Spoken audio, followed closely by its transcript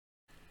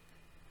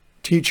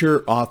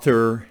Teacher,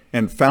 author,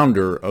 and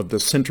founder of the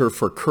Center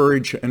for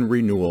Courage and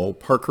Renewal,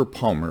 Parker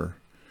Palmer,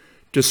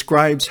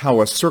 describes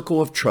how a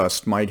circle of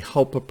trust might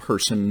help a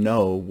person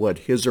know what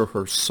his or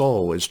her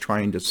soul is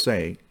trying to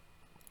say,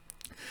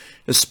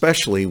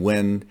 especially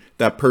when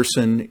that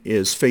person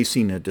is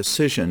facing a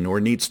decision or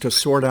needs to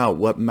sort out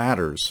what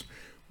matters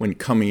when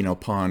coming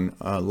upon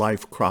a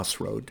life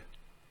crossroad.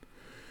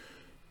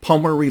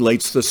 Palmer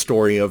relates the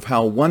story of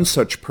how one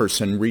such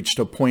person reached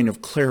a point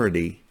of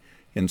clarity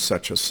in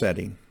such a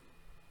setting.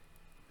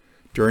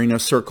 During a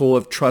Circle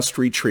of Trust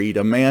retreat,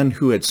 a man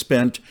who had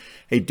spent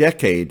a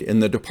decade in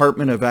the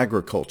Department of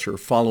Agriculture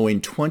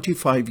following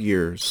 25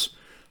 years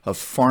of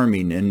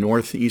farming in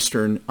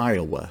northeastern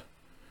Iowa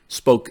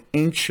spoke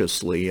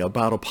anxiously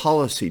about a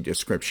policy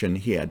description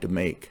he had to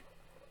make.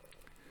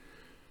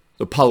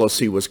 The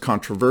policy was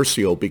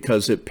controversial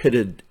because it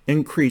pitted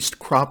increased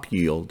crop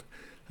yield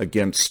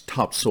against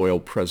topsoil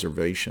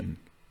preservation.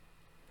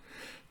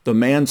 The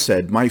man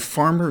said, "My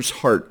farmer's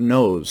heart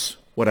knows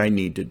what I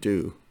need to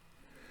do,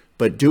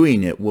 but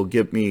doing it will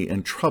get me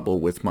in trouble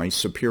with my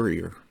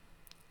superior."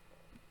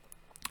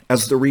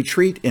 As the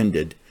retreat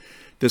ended,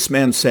 this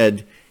man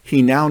said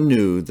he now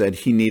knew that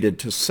he needed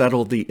to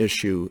settle the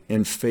issue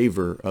in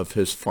favor of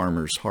his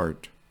farmer's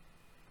heart.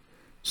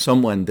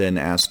 Someone then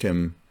asked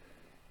him,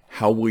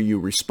 "How will you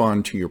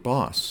respond to your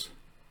boss?"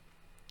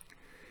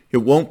 "It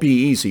won't be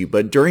easy,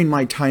 but during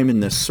my time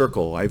in this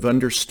circle, I've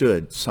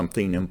understood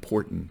something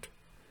important.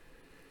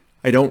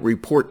 I don't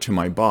report to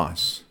my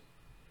boss.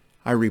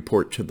 I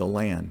report to the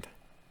land."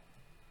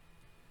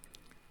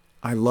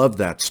 I love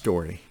that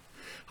story.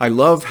 I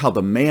love how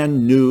the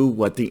man knew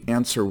what the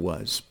answer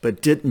was,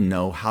 but didn't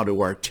know how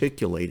to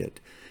articulate it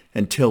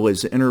until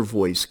his inner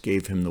voice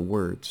gave him the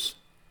words.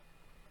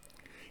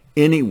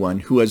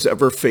 Anyone who has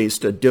ever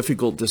faced a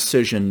difficult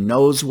decision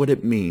knows what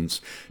it means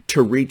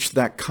to reach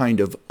that kind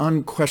of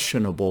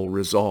unquestionable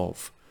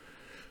resolve,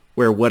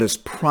 where what is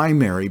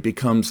primary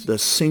becomes the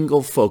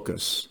single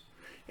focus,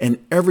 and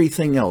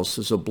everything else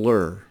is a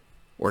blur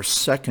or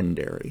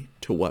secondary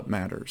to what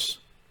matters.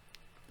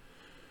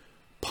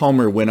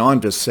 Palmer went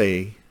on to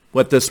say,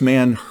 what this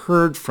man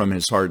heard from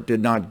his heart did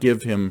not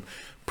give him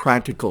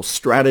practical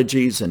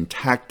strategies and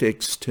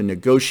tactics to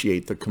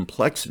negotiate the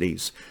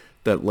complexities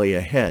that lay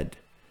ahead,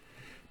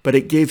 but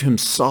it gave him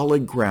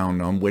solid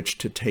ground on which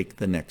to take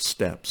the next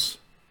steps.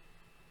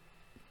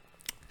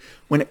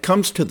 When it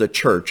comes to the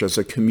church as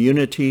a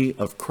community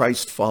of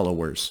Christ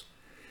followers,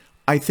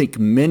 I think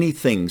many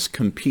things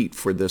compete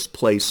for this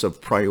place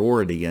of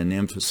priority and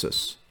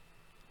emphasis.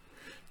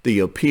 The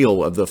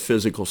appeal of the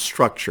physical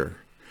structure,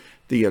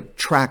 the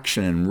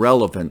attraction and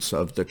relevance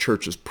of the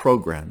church's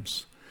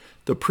programs,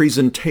 the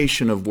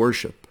presentation of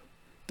worship,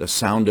 the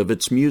sound of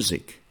its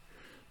music,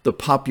 the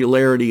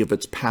popularity of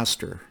its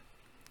pastor,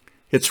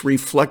 its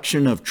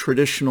reflection of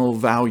traditional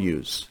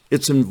values,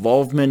 its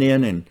involvement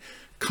in and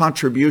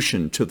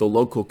contribution to the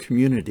local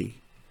community,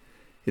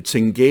 its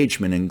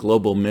engagement in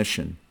global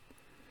mission,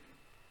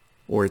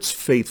 or its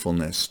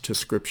faithfulness to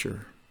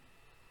Scripture.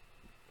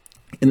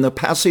 In the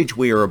passage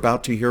we are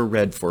about to hear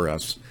read for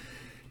us,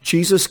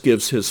 Jesus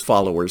gives his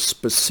followers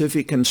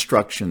specific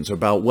instructions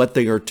about what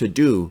they are to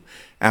do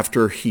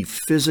after he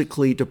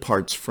physically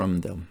departs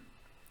from them.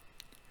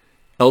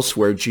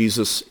 Elsewhere,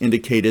 Jesus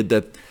indicated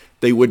that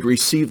they would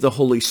receive the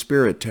Holy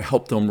Spirit to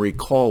help them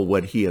recall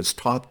what he has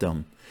taught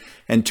them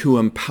and to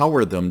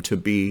empower them to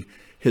be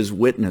his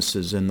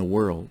witnesses in the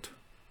world.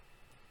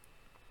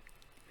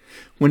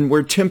 When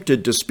we're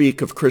tempted to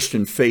speak of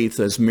Christian faith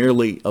as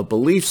merely a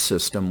belief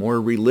system or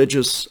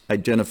religious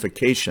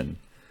identification,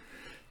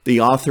 the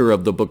author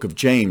of the book of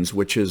James,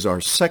 which is our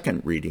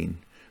second reading,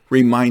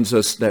 reminds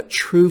us that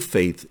true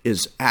faith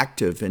is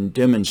active and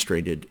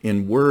demonstrated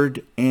in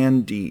word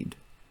and deed.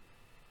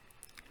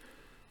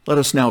 Let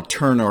us now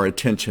turn our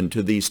attention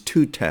to these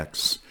two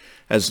texts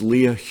as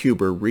Leah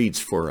Huber reads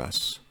for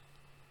us.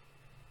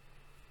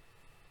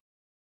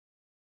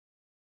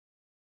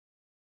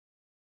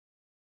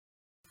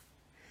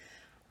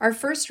 Our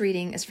first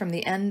reading is from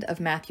the end of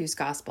Matthew's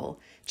Gospel,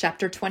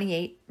 chapter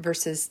 28,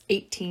 verses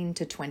 18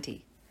 to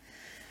 20.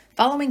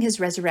 Following his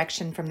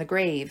resurrection from the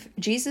grave,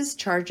 Jesus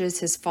charges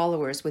his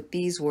followers with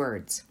these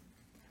words: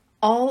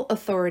 "All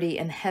authority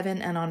in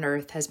heaven and on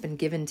earth has been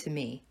given to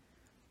me.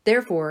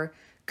 Therefore,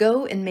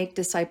 go and make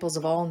disciples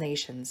of all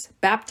nations,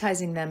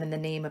 baptizing them in the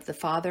name of the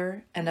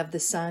Father and of the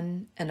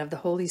Son and of the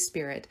Holy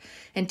Spirit,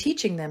 and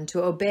teaching them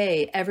to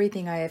obey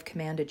everything I have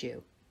commanded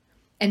you.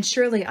 And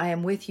surely I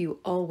am with you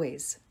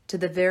always, to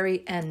the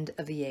very end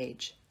of the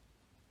age."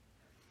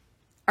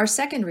 Our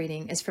second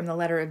reading is from the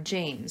letter of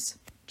James,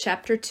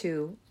 chapter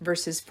 2,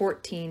 verses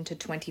 14 to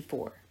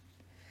 24.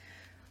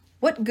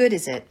 "What good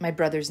is it, my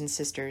brothers and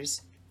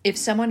sisters, if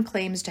someone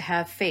claims to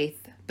have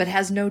faith but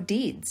has no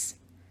deeds?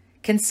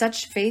 Can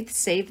such faith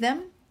save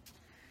them?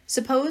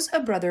 Suppose a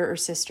brother or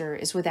sister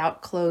is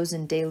without clothes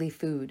and daily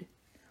food.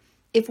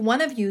 If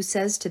one of you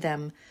says to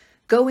them,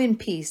 'Go in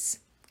peace,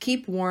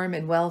 keep warm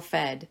and well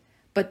fed,'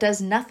 but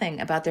does nothing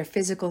about their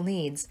physical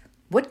needs,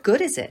 what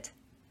good is it?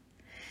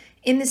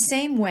 In the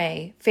same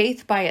way,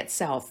 faith by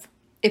itself,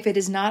 if it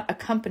is not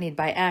accompanied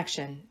by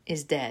action,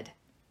 is dead.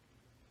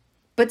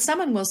 But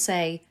someone will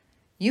say,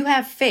 "You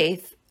have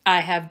faith,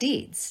 I have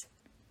deeds."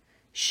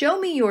 Show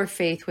me your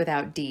faith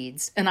without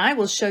deeds, and I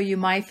will show you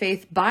my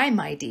faith by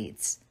my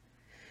deeds.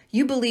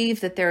 You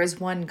believe that there is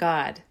one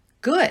God.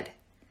 Good.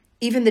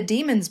 Even the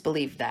demons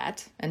believe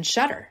that and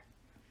shudder.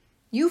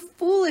 You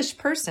foolish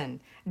person,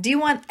 do you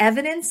want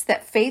evidence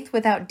that faith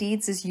without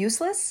deeds is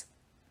useless?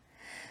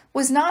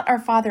 Was not our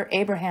father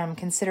Abraham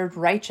considered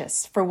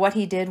righteous for what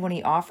he did when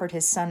he offered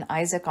his son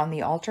Isaac on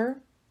the altar?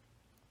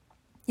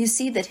 You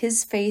see that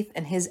his faith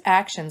and his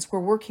actions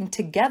were working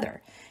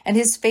together, and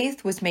his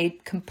faith was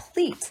made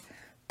complete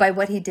by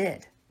what he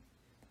did.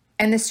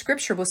 And the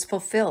scripture was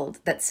fulfilled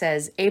that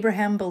says,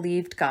 Abraham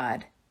believed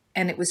God,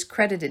 and it was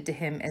credited to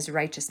him as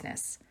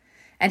righteousness,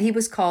 and he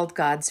was called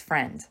God's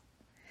friend.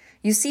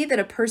 You see that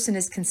a person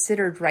is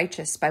considered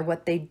righteous by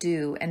what they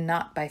do and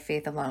not by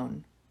faith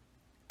alone.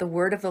 The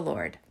word of the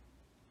Lord.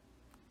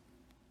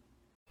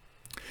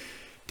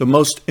 The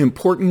most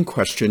important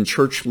question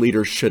church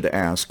leaders should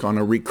ask on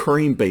a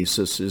recurring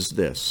basis is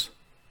this: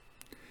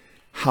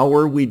 how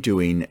are we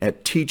doing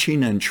at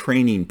teaching and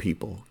training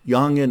people,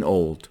 young and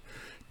old,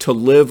 to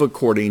live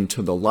according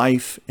to the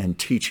life and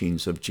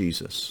teachings of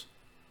Jesus?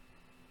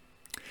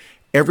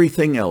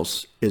 Everything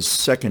else is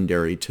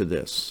secondary to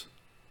this.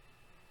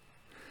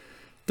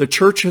 The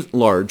church at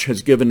large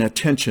has given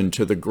attention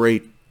to the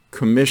great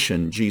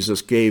commission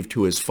Jesus gave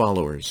to his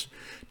followers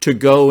to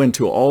go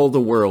into all the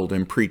world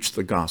and preach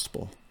the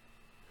gospel.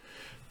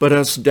 But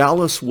as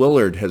Dallas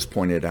Willard has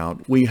pointed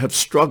out, we have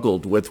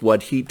struggled with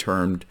what he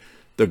termed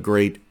the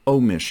great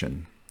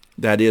omission,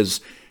 that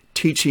is,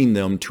 teaching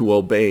them to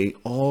obey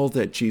all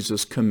that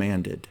Jesus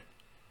commanded.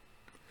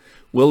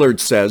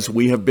 Willard says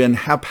we have been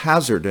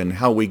haphazard in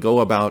how we go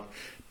about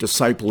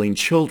discipling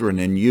children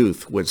and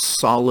youth with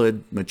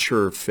solid,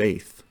 mature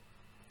faith.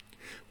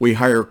 We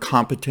hire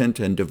competent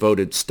and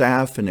devoted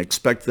staff and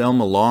expect them,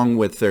 along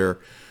with their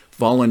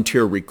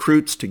volunteer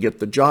recruits, to get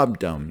the job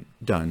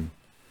done.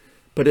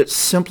 But it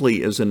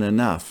simply isn't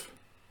enough.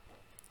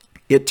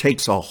 It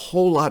takes a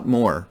whole lot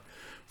more,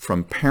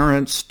 from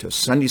parents to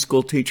Sunday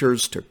school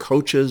teachers to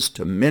coaches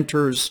to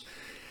mentors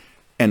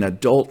and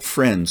adult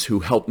friends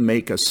who help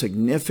make a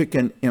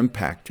significant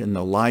impact in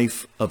the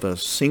life of a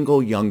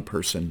single young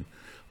person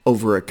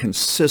over a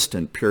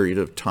consistent period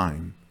of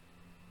time.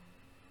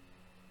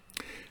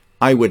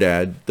 I would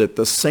add that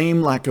the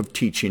same lack of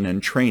teaching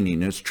and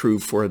training is true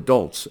for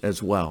adults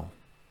as well.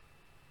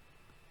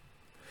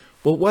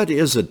 Well, what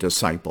is a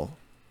disciple?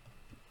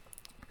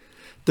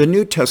 The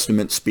New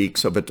Testament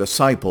speaks of a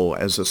disciple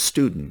as a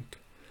student,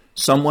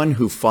 someone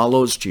who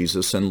follows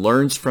Jesus and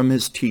learns from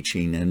his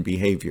teaching and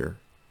behavior.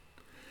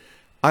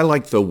 I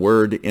like the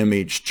word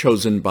image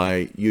chosen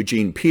by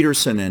Eugene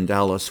Peterson and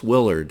Dallas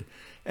Willard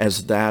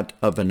as that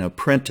of an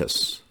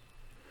apprentice,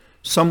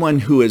 someone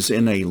who is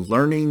in a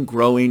learning,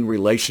 growing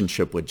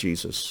relationship with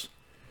Jesus,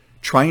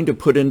 trying to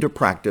put into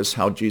practice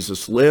how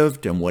Jesus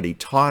lived and what he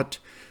taught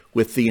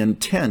with the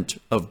intent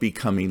of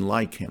becoming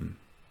like him.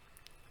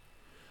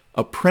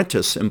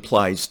 Apprentice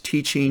implies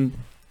teaching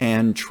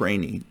and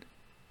training.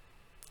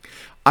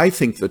 I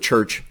think the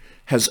church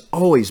has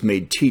always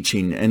made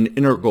teaching an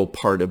integral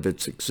part of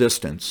its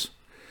existence,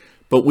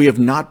 but we have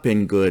not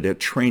been good at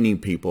training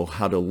people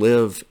how to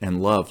live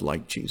and love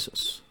like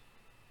Jesus.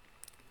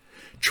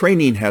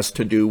 Training has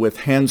to do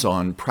with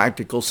hands-on,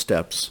 practical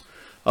steps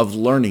of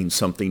learning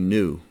something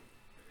new.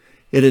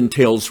 It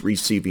entails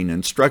receiving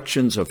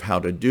instructions of how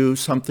to do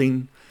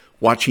something,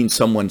 watching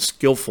someone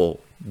skillful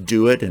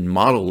do it and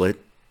model it,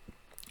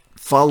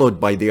 followed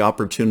by the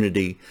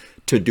opportunity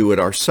to do it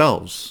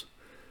ourselves,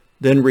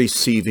 then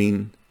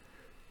receiving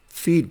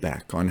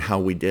feedback on how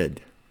we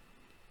did.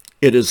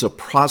 It is a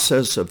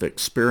process of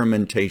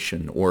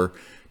experimentation or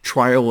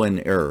trial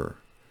and error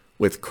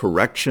with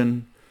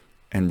correction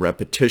and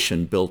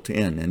repetition built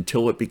in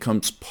until it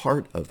becomes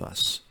part of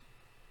us.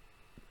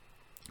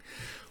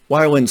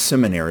 While in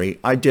seminary,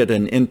 I did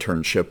an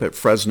internship at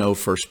Fresno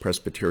First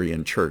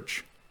Presbyterian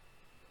Church.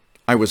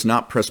 I was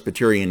not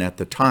Presbyterian at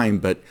the time,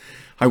 but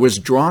I was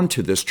drawn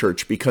to this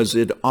church because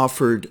it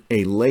offered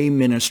a lay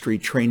ministry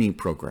training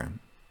program.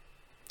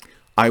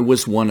 I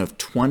was one of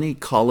 20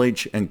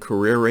 college and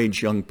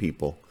career-age young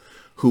people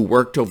who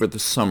worked over the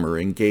summer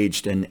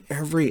engaged in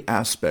every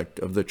aspect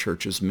of the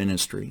church's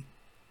ministry.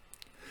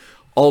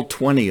 All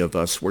 20 of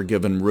us were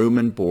given room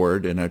and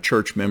board in a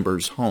church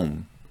member's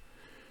home.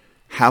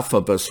 Half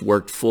of us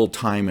worked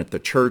full-time at the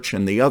church,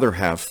 and the other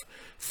half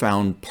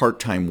found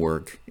part-time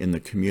work in the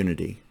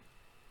community.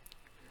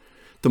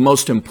 The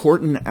most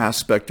important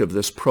aspect of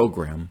this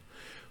program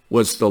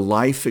was the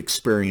life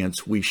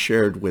experience we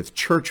shared with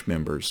church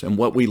members and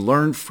what we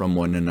learned from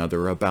one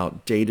another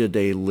about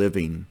day-to-day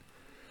living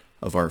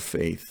of our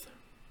faith.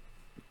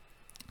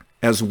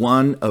 As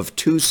one of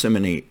two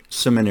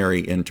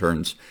seminary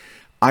interns,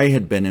 I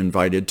had been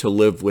invited to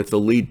live with the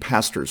lead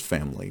pastor's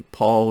family,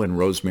 Paul and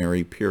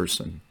Rosemary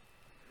Pearson.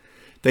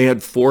 They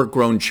had 4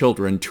 grown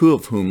children, 2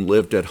 of whom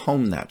lived at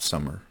home that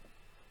summer.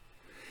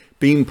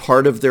 Being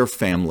part of their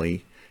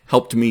family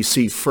helped me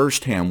see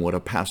firsthand what a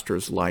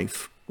pastor's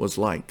life was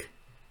like.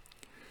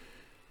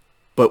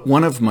 But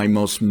one of my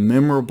most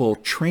memorable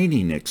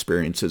training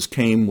experiences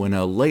came when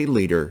a lay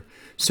leader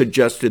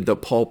suggested that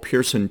Paul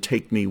Pearson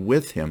take me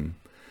with him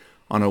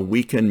on a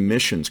weekend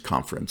missions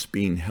conference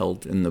being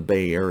held in the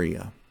Bay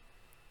Area.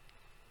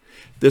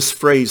 This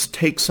phrase,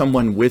 "take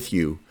someone with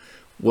you,"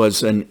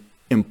 was an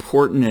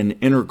important and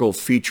integral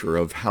feature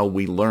of how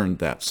we learned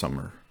that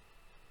summer.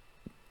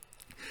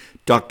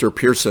 Dr.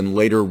 Pearson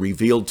later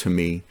revealed to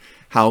me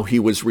how he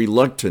was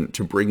reluctant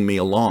to bring me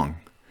along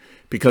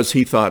because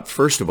he thought,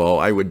 first of all,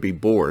 I would be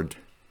bored.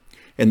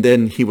 And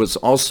then he was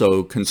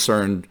also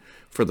concerned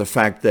for the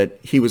fact that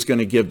he was going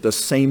to give the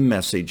same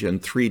message in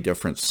 3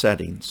 different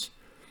settings.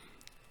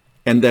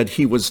 And that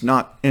he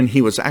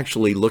was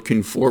actually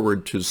looking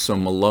forward to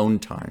some alone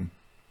time.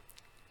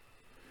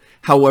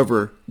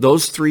 However,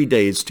 those 3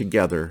 days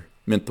together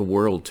meant the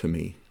world to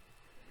me.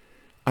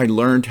 I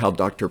learned how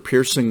Dr.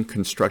 Pearson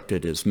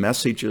constructed his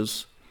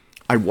messages.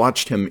 I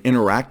watched him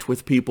interact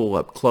with people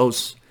up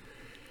close,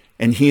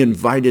 and he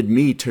invited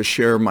me to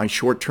share my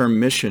short-term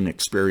mission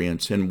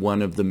experience in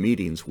one of the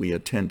meetings we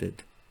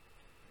attended.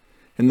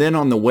 And then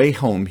on the way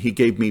home, he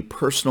gave me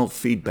personal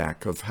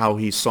feedback of how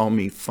he saw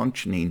me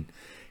functioning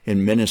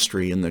in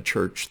ministry in the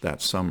church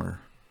that summer.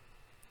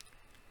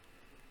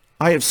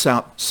 I have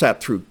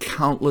sat through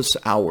countless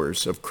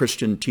hours of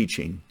Christian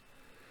teaching,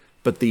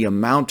 but the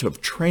amount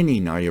of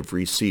training I have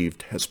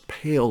received has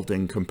paled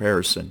in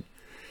comparison,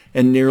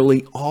 and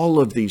nearly all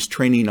of these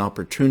training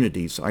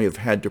opportunities I have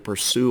had to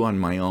pursue on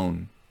my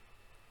own.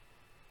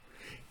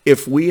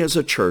 If we as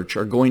a church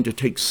are going to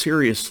take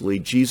seriously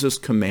Jesus'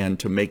 command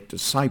to make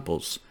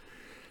disciples,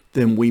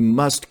 then we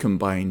must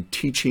combine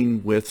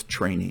teaching with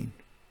training.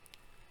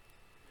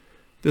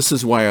 This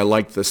is why I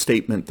like the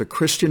statement, "The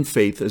Christian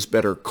faith is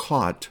better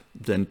caught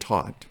than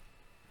taught."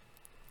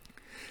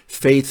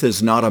 Faith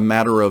is not a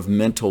matter of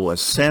mental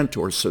assent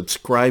or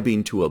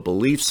subscribing to a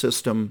belief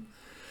system,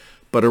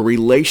 but a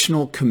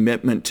relational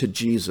commitment to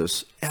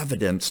Jesus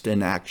evidenced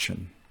in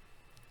action.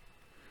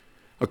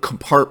 A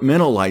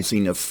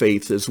compartmentalizing of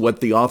faith is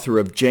what the author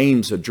of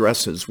James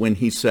addresses when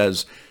he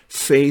says,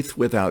 "Faith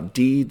without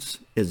deeds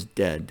is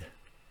dead."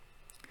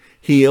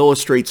 He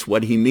illustrates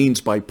what he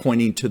means by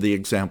pointing to the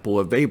example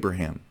of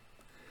Abraham,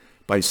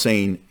 by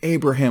saying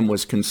Abraham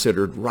was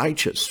considered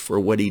righteous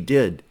for what he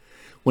did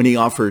when he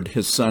offered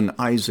his son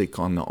Isaac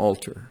on the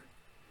altar.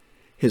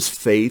 His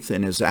faith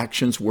and his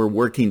actions were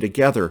working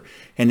together,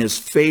 and his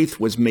faith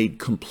was made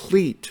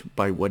complete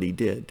by what he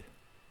did.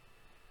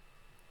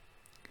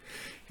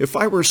 If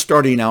I were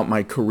starting out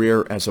my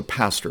career as a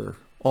pastor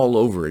all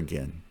over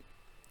again,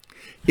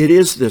 it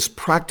is this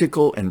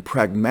practical and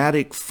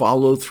pragmatic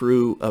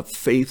follow-through of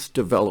faith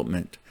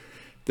development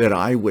that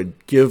I would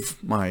give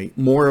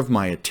more of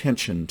my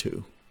attention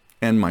to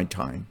and my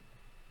time.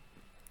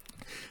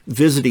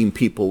 Visiting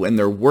people in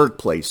their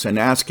workplace and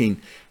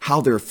asking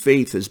how their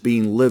faith is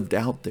being lived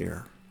out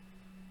there.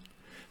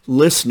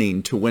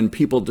 Listening to when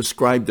people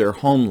describe their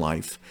home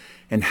life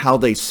and how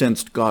they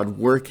sensed God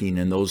working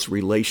in those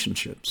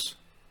relationships.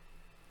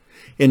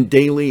 In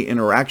daily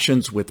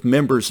interactions with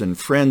members and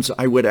friends,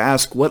 I would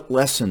ask, what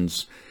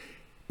lessons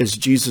is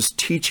Jesus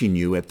teaching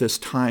you at this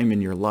time in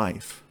your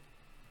life?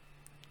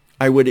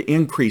 I would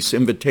increase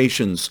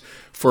invitations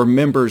for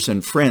members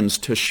and friends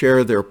to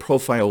share their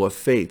profile of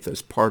faith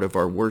as part of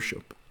our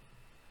worship.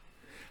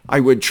 I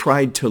would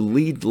try to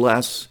lead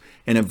less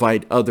and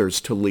invite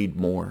others to lead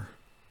more.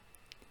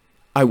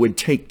 I would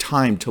take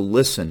time to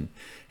listen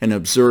and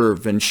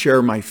observe and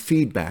share my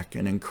feedback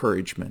and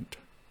encouragement.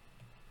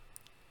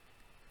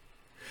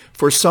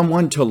 For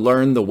someone to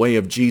learn the way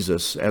of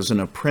Jesus as an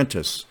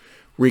apprentice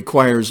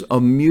requires a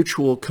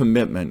mutual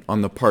commitment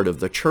on the part of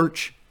the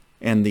church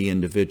and the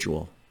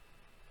individual.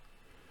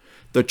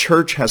 The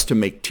church has to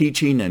make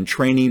teaching and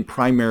training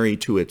primary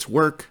to its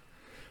work,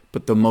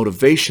 but the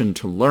motivation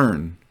to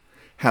learn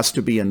has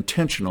to be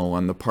intentional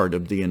on the part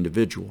of the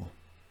individual.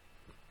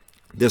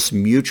 This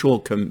mutual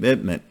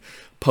commitment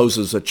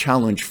poses a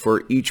challenge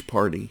for each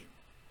party.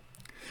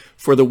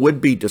 For the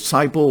would-be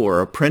disciple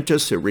or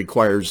apprentice, it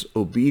requires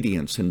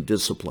obedience and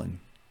discipline.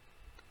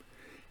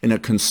 In a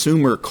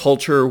consumer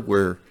culture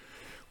where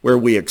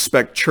we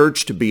expect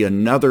church to be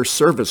another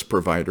service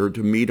provider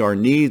to meet our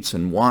needs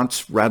and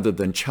wants rather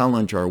than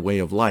challenge our way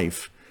of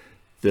life,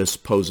 this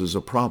poses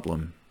a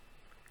problem.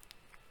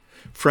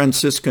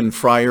 Franciscan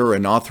friar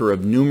and author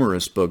of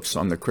numerous books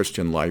on the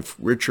Christian life,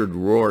 Richard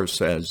Rohr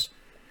says,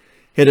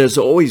 "It has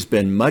always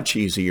been much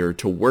easier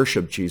to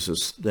worship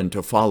Jesus than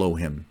to follow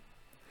him,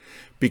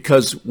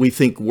 because we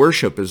think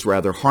worship is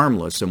rather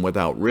harmless and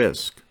without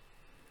risk.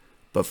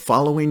 But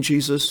following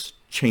Jesus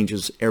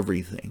changes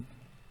everything."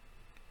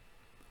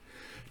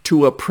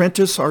 To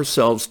apprentice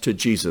ourselves to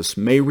Jesus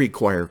may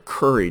require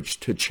courage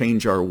to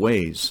change our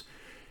ways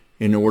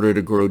in order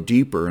to grow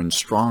deeper and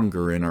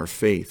stronger in our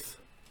faith.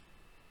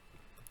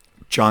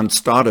 John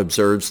Stott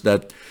observes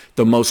that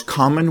the most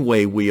common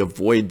way we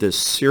avoid this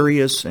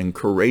serious and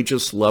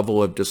courageous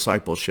level of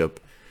discipleship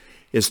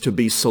is to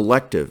be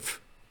selective,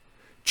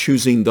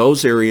 choosing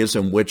those areas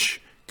in which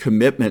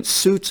commitment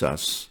suits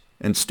us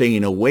and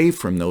staying away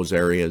from those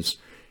areas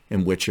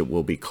in which it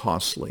will be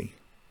costly.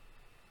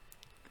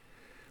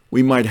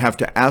 We might have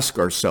to ask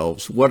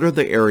ourselves, what are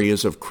the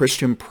areas of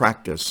Christian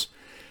practice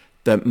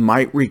that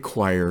might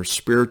require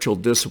spiritual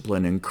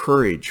discipline and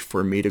courage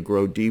for me to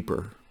grow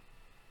deeper?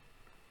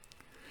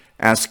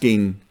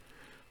 Asking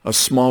a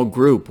small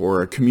group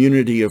or a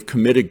community of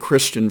committed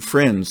Christian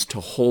friends to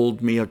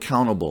hold me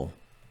accountable.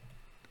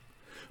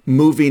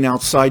 Moving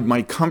outside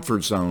my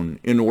comfort zone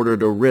in order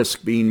to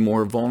risk being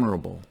more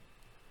vulnerable.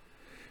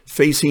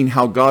 Facing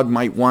how God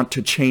might want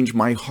to change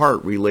my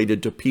heart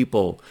related to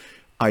people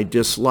I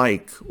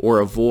dislike or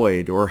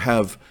avoid or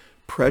have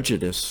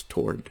prejudice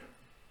toward.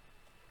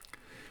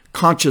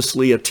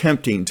 Consciously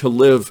attempting to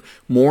live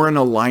more in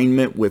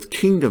alignment with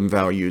kingdom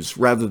values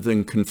rather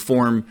than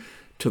conform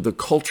to the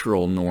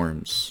cultural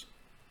norms.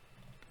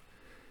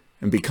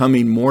 And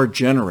becoming more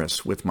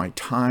generous with my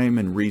time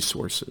and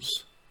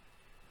resources.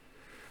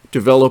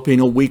 Developing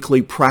a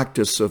weekly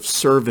practice of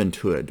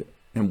servanthood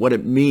and what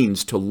it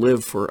means to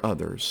live for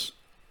others.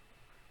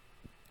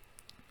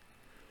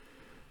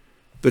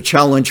 The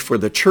challenge for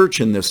the church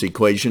in this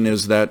equation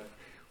is that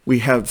we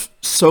have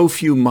so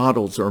few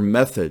models or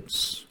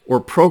methods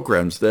or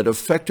programs that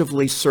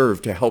effectively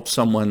serve to help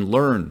someone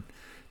learn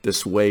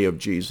this way of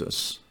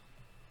Jesus.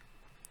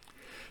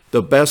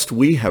 The best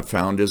we have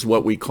found is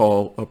what we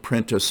call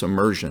apprentice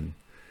immersion,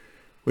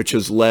 which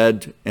is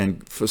led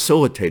and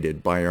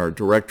facilitated by our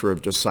Director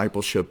of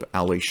Discipleship,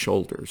 Ali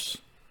Shoulders.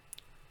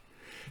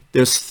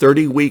 This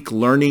 30-week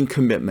learning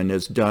commitment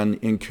is done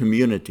in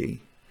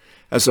community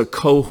as a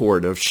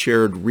cohort of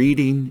shared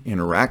reading,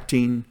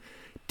 interacting,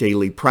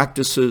 daily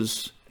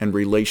practices, and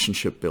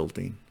relationship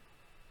building.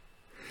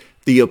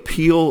 The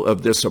appeal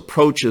of this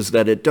approach is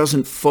that it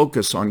doesn't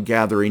focus on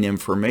gathering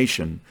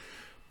information,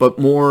 but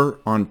more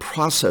on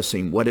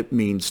processing what it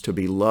means to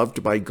be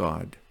loved by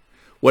God,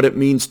 what it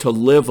means to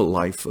live a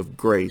life of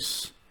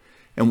grace,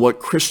 and what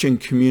Christian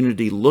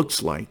community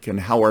looks like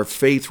and how our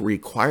faith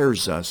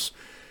requires us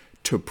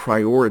to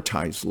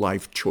prioritize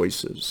life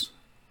choices.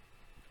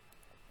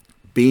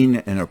 Being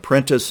an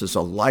apprentice is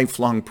a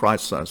lifelong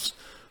process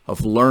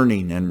of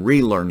learning and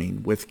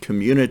relearning with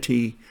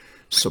community,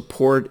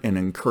 support, and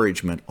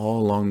encouragement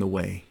all along the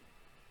way.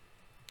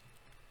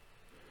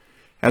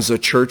 As a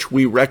church,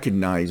 we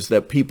recognize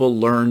that people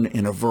learn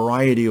in a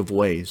variety of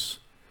ways.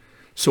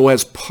 So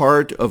as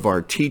part of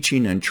our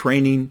teaching and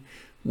training,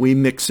 we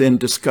mix in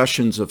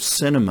discussions of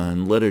cinema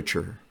and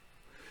literature.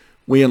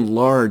 We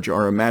enlarge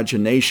our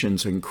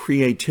imaginations and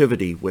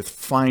creativity with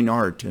fine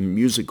art and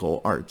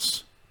musical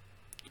arts.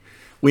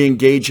 We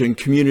engage in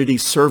community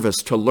service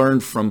to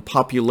learn from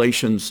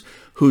populations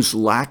whose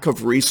lack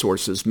of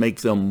resources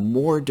make them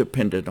more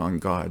dependent on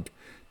God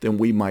than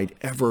we might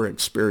ever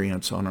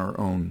experience on our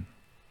own.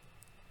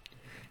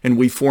 And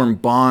we form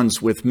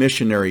bonds with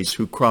missionaries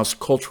who cross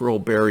cultural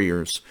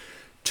barriers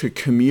to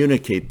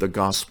communicate the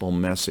gospel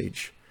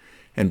message,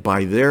 and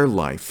by their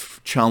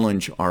life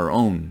challenge our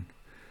own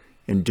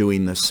in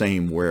doing the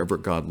same wherever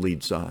God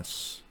leads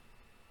us.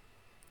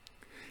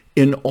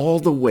 In all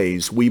the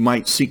ways we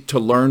might seek to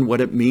learn what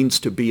it means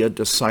to be a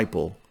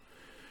disciple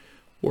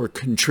or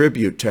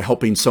contribute to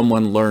helping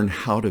someone learn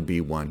how to be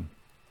one,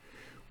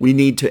 we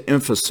need to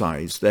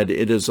emphasize that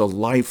it is a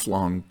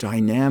lifelong,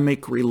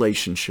 dynamic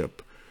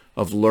relationship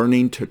of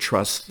learning to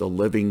trust the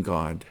living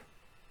God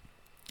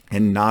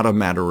and not a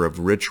matter of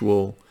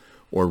ritual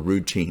or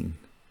routine.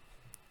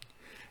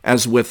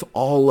 As with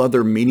all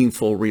other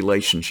meaningful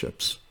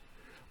relationships,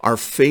 our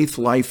faith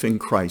life in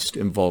Christ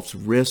involves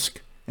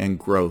risk and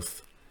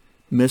growth,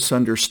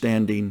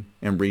 misunderstanding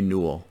and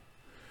renewal,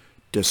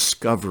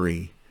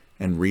 discovery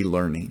and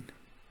relearning.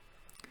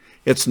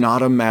 It's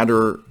not a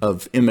matter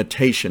of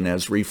imitation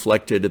as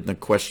reflected in the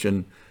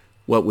question,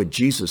 what would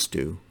Jesus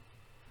do?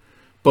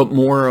 But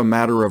more a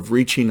matter of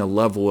reaching a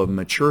level of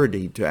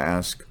maturity to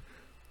ask,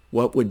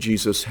 what would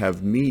Jesus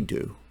have me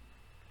do?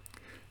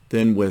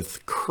 Then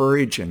with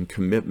courage and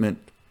commitment,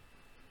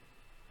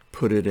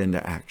 put it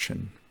into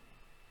action.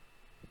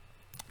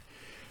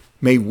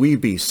 May we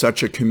be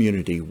such a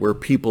community where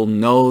people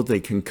know they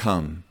can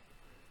come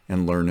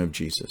and learn of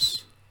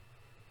Jesus.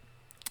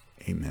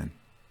 Amen.